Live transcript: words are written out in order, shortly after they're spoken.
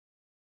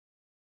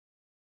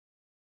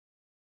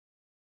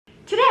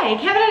Today,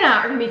 Kevin and I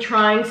are going to be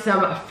trying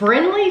some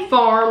Friendly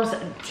Farms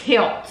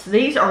Tilts.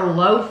 These are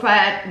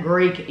low-fat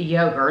Greek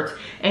yogurts,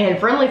 and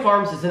Friendly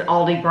Farms is an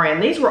ALDI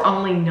brand. These were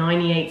only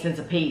 98 cents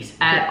a piece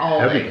at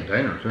ALDI. Heavy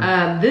container, too.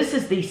 This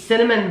is the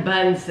Cinnamon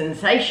Bun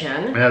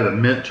Sensation. Yeah, the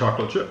mint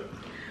chocolate chip.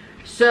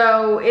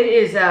 So it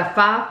is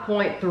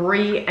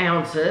 5.3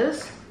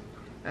 ounces.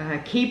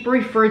 Keep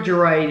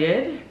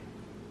refrigerated.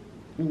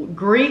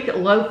 Greek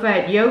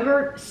low-fat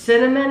yogurt,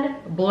 cinnamon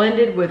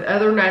blended with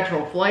other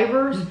natural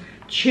flavors,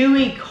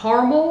 chewy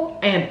caramel,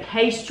 and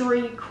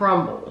pastry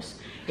crumbles.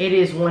 It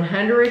is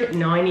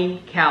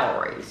 190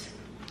 calories.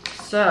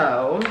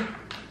 So,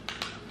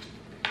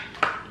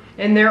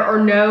 and there are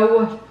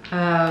no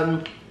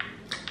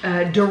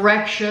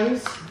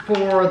directions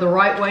for the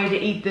right way to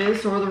eat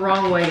this or the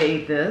wrong way to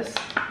eat this.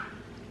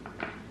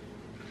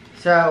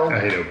 So, I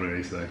hate opening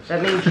these things.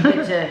 That means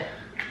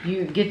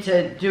you get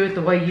to do it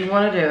the way you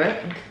want to do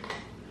it.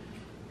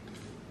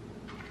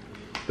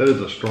 That is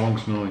a strong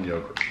smelling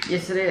yogurt.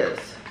 Yes, it is.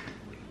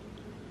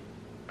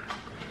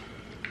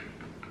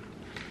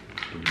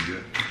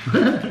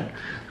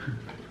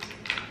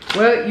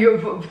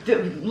 Well,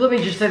 let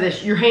me just say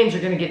this: your hands are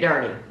going to get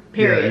dirty.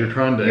 Period. Yeah, you're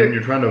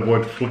trying to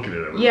avoid flicking it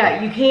over.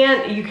 Yeah, you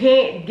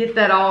can't get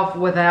that off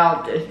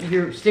without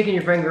you're sticking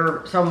your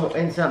finger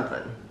in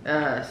something.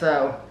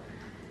 So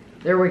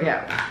there we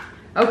go.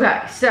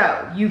 Okay,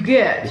 so you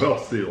get well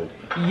sealed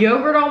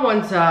yogurt on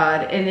one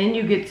side, and then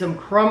you get some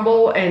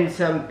crumble and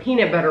some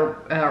peanut butter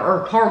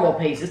or caramel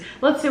pieces.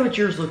 Let's see what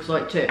yours looks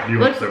like too.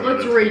 Let's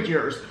read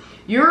yours.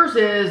 Yours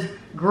is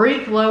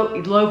Greek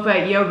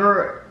low-fat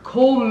yogurt,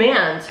 cool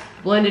mint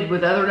blended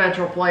with other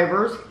natural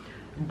flavors,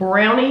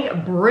 brownie,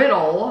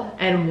 brittle,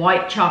 and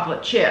white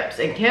chocolate chips.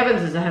 And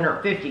Kevin's is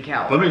 150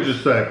 calories. Let me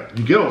just say,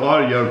 you get a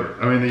lot of yogurt.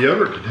 I mean, the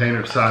yogurt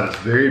container side is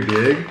very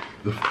big.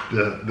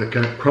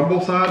 The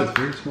crumble side is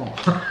very small.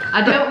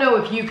 I don't know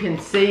if you can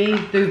see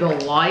through the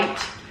light,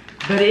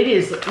 but it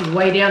is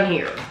way down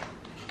here.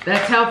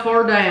 That's how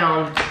far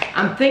down.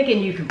 I'm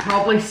thinking you can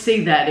probably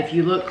see that if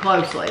you look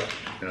closely.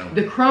 Yeah.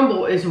 The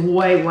crumble is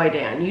way, way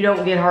down. You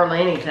don't get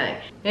hardly anything.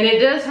 And it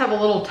does have a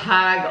little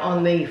tag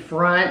on the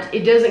front.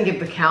 It doesn't give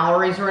the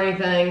calories or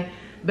anything,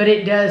 but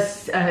it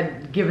does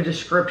give a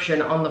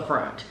description on the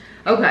front.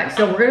 Okay,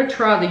 so we're going to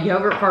try the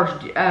yogurt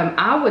first.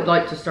 I would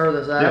like to stir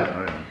this up.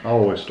 Yeah, I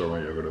always stir my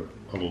yogurt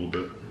up a little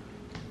bit.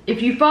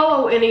 If you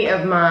follow any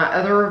of my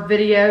other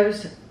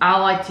videos, I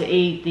like to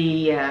eat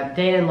the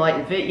Dan & Light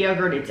and Fit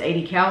yogurt. It's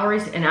 80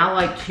 calories, and I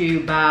like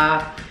to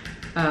buy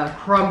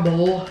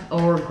crumble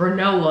or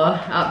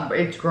granola.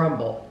 It's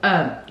grumble.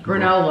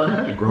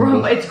 Granola.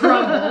 It's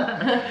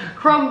grumble.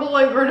 Crumble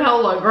and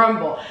granola.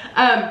 Grumble.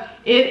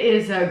 It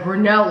is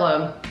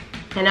granola,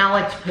 and I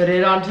like to put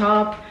it on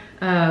top.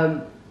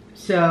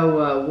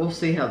 So we'll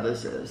see how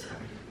this is.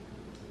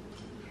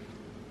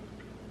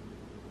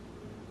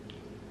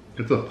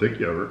 It's a thick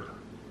yogurt.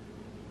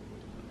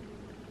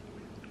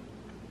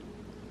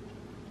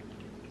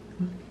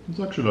 It's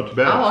actually not too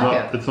bad. I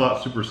like it. It's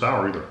not super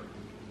sour either.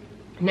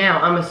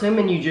 Now, I'm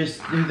assuming you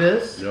just do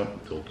this.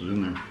 Yep, tilt it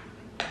in there.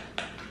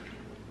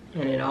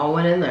 And it all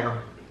went in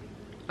there.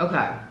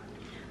 Okay.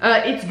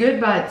 It's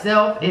good by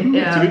itself. It's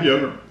a good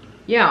yogurt.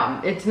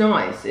 Yeah, it's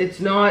nice. It's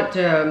not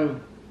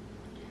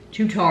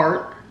too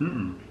tart.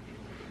 Mm-mm.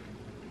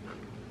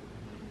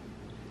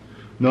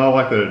 No, I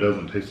like that it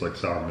doesn't taste like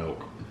sour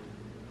milk.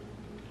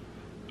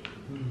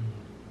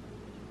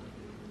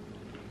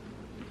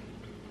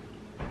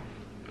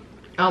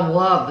 I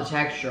love the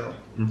texture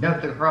of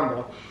the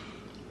crumble.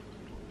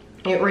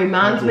 It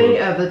reminds me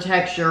of the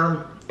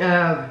texture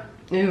of,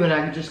 and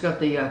I just got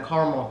the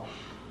caramel.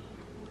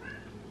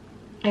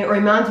 It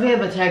reminds me of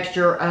the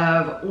texture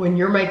of when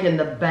you're making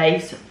the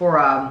base for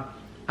a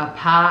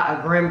pie,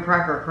 a graham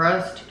cracker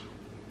crust.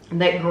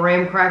 That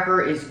graham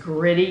cracker is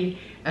gritty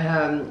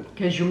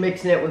because you're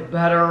mixing it with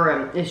butter,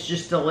 and it's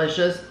just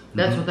delicious.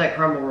 That's what that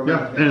crumble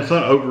reminds me. And it's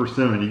not over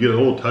cinnamon. You get a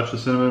little touch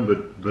of cinnamon,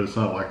 but it's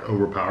not like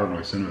overpowering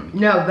like cinnamon.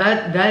 No,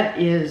 that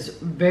is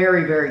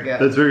very, very good.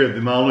 That's very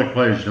good. My only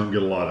complaint is you don't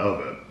get a lot of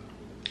it.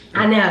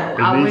 I know.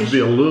 It needs to be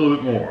a little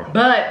bit more.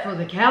 But for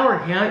the calorie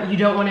count, you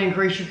don't want to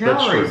increase your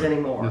calories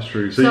anymore. That's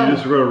true. So you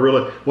just go to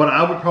really, what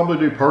I would probably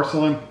do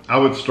personally, I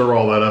would stir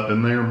all that up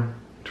in there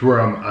to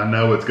where I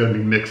know it's going to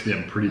be mixed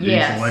in pretty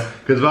decently.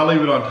 Because if I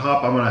leave it on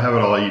top, I'm going to have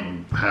it all eaten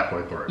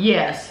halfway through.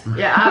 Yes.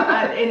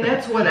 Yeah, and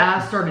that's what I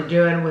started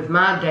doing with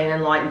my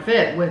Dan & Light and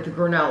Fit with the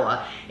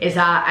granola, is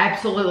I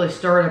absolutely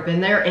stirred it up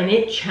in there, and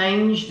it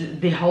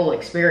changed the whole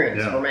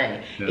experience for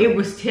me. Yeah. It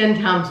was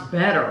 10 times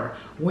better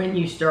when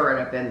you stir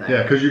it up in there.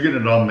 Yeah, because you're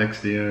getting it all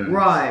mixed in.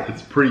 Right.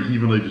 It's pretty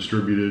evenly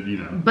distributed, you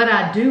know. But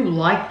I do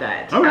like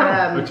that. Oh,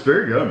 yeah. It's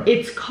very good.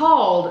 It's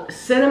called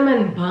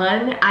cinnamon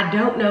bun. I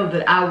don't know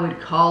that I would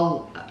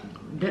call it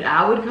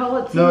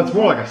cinnamon. No, it's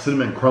more like a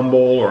cinnamon crumble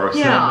or a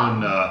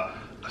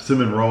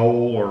cinnamon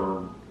roll,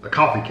 or a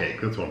coffee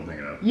cake. That's what I'm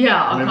thinking of.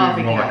 Yeah, maybe a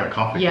coffee more cake. like a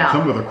coffee Yeah. cake.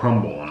 Something with a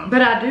crumble on it.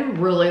 But I do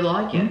really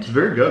like it. It's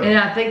very good. And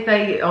I think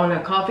on a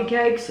coffee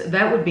cakes,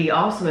 that would be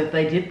awesome if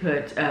they did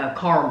put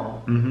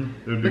caramel.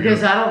 Mm-hmm.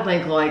 Because I don't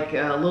think like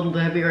Little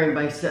Debbie or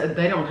anybody said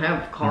they don't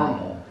have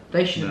caramel.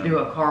 They should do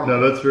a caramel.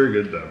 No, that's very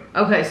good though.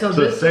 Okay, so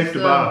So this it's safe is to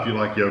buy if you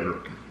like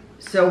yogurt.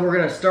 So we're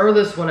gonna stir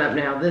this one up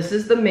now. This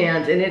is the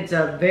mint, and it's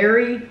a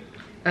very,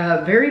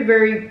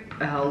 very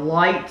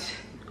light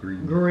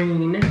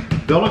green.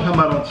 The only time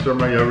I don't stir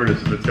my yogurt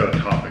is if it's got a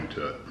topping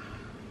to it.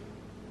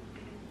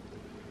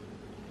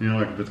 You know,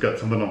 like if it's got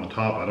something on the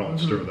top, I don't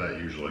stir that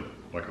usually,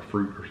 like a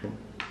fruit or something.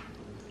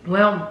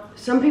 Well,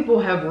 some people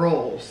have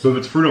rules So if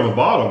it's fruit on the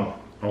bottom,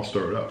 I'll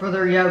stir it up. for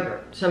their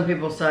yogurt. Some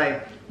people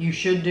say, you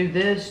should do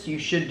this, you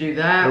should do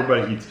that.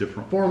 Everybody eats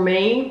different. For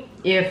me,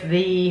 if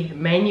the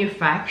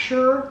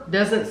manufacturer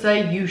doesn't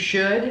say you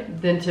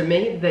should, then to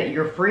me, that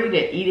you're free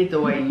to eat it the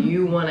way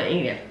you want to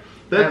eat it.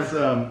 That's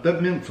that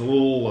mint's a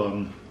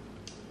little.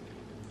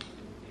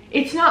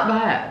 It's not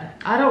bad.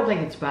 I don't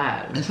think it's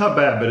bad. It's not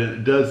bad, but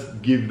it does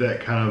give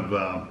that kind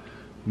of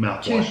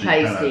mouthwashy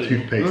kind of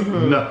toothpaste.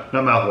 No, not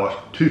mouthwash,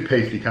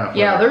 toothpastey kind of flavor.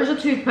 Yeah, there's a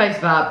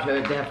toothpaste vibe to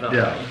it, definitely.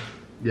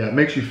 Yeah, it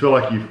makes you feel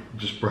like you've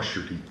just brushed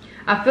your teeth.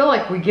 I feel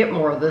like we get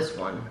more of this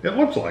one. It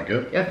looks like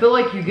it. I feel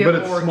like you get But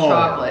it's more smaller.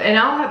 chocolate. And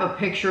I'll have a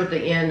picture at the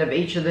end of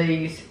each of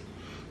these.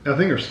 I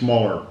think they're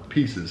smaller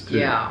pieces too.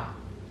 Yeah.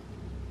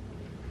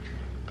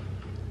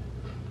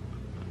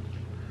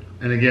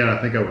 And again,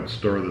 I think I would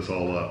stir this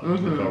all up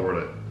if I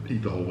were to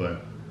eat the whole thing.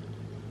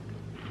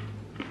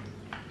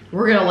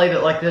 We're going to leave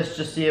it like this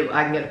just so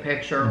I can get a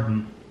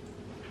picture.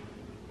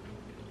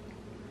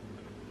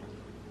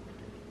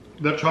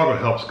 That chocolate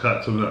helps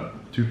cut some of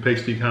that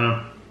toothpastey kind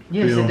of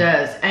Yes, feel. it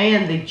does.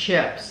 And the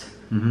chips.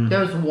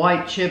 Those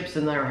white chips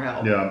in there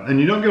help. Yeah, and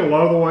you don't get a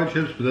lot of the white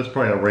chips, but that's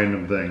probably a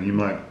random thing. You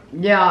might.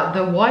 Yeah,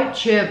 the white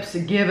chips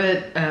give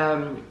it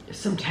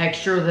some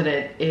texture that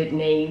it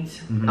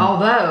needs.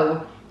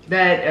 Although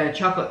that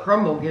chocolate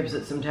crumble gives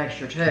it some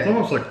texture too. It's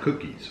almost like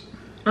cookies.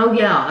 Oh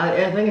yeah,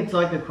 I think it's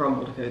like a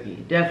crumbled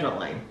cookie.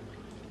 Definitely.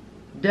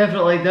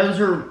 Definitely. Those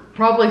are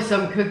probably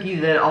some cookie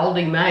that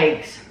Aldi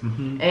makes.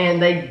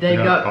 And they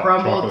got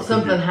crumbled.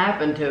 Something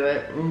happened to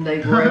it and they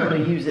were able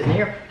to use it in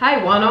here.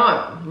 Hey, why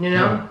not? You know?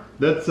 Yeah.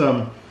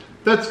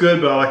 That's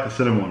good, but I like the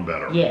cinnamon one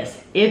better.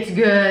 Yes, it's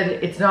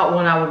good. It's not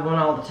one I would want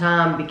all the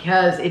time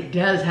because it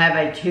does have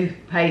a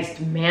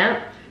toothpaste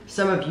mint.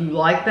 Some of you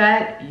like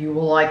that. You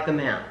will like the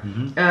mint.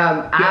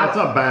 Yeah, it's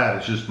not bad.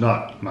 It's just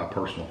not my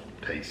personal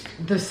taste.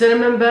 The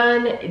cinnamon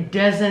bun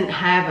doesn't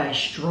have a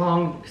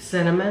strong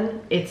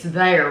cinnamon. It's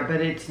there,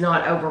 but it's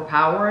not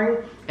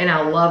overpowering. And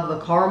I love the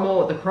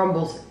caramel. The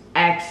crumble's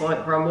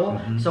excellent crumble,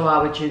 so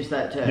I would choose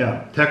that too.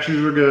 Yeah,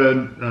 textures are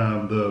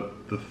good.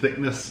 The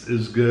thickness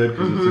is good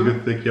because it's a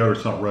good thick yogurt.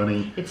 It's not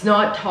runny. It's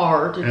not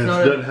tart. It's And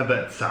not it doesn't have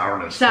that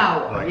sourness.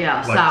 sour. Like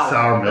Sour.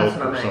 sour That's milk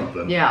what or I mean.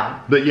 something.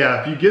 Yeah. But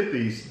yeah, if you get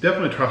these,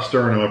 definitely try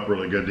stirring them up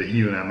really good to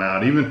even them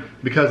out. Even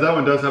because that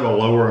one does have a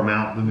lower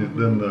amount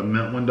than the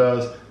mint one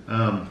does.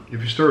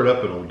 If you stir it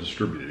up, it'll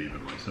distribute it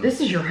evenly. So.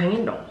 This is your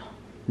handle.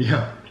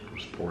 Yeah.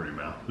 Just pour it in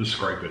your mouth. Just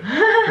scrape it.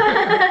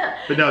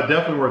 But no,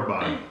 definitely worth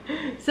buying.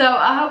 So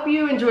I hope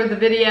you enjoyed the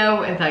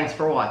video and thanks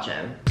for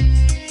watching.